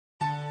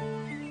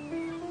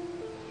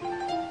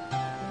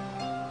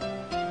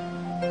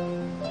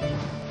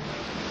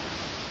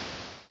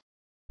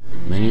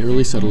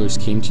early settlers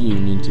came to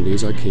Union,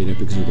 today's Arcata,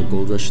 because of the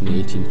gold rush in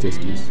the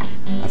 1850s.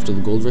 After the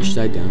gold rush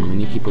died down,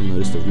 many people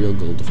noticed the real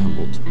gold of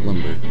Humboldt,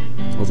 lumber.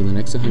 Over the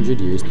next 100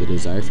 years, the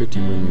desire for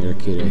timber made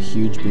Arcata a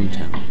huge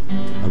boomtown.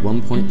 At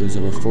one point, there was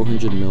over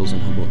 400 mills in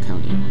Humboldt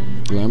County.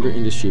 The lumber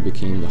industry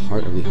became the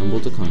heart of the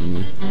Humboldt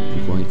economy,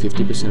 employing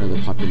 50% of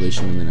the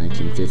population in the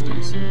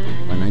 1950s.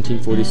 By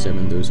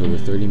 1947, there was over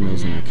 30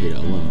 mills in Arcata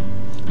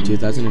alone. In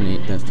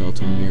 2008, that fell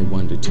to a mere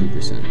 1 to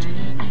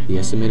 2%. The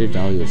estimated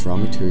value of raw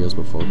materials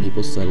before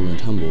people settled in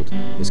Humboldt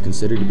is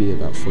considered to be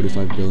about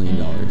 $45 billion.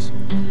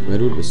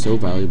 Redwood was so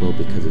valuable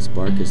because its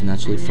bark is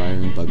naturally fire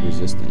and bug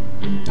resistant.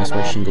 That's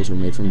why shingles were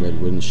made from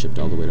redwood and shipped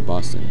all the way to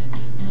Boston.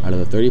 Out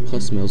of the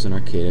 30-plus mills in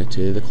Arcata,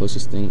 today the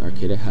closest thing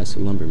Arcata has to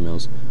lumber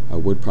mills are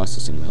wood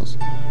processing mills.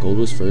 Gold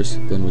was first,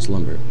 then was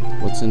lumber.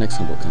 What's the next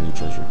Humboldt County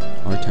treasure?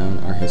 Our town,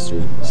 our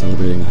history,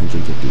 celebrating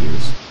 150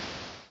 years.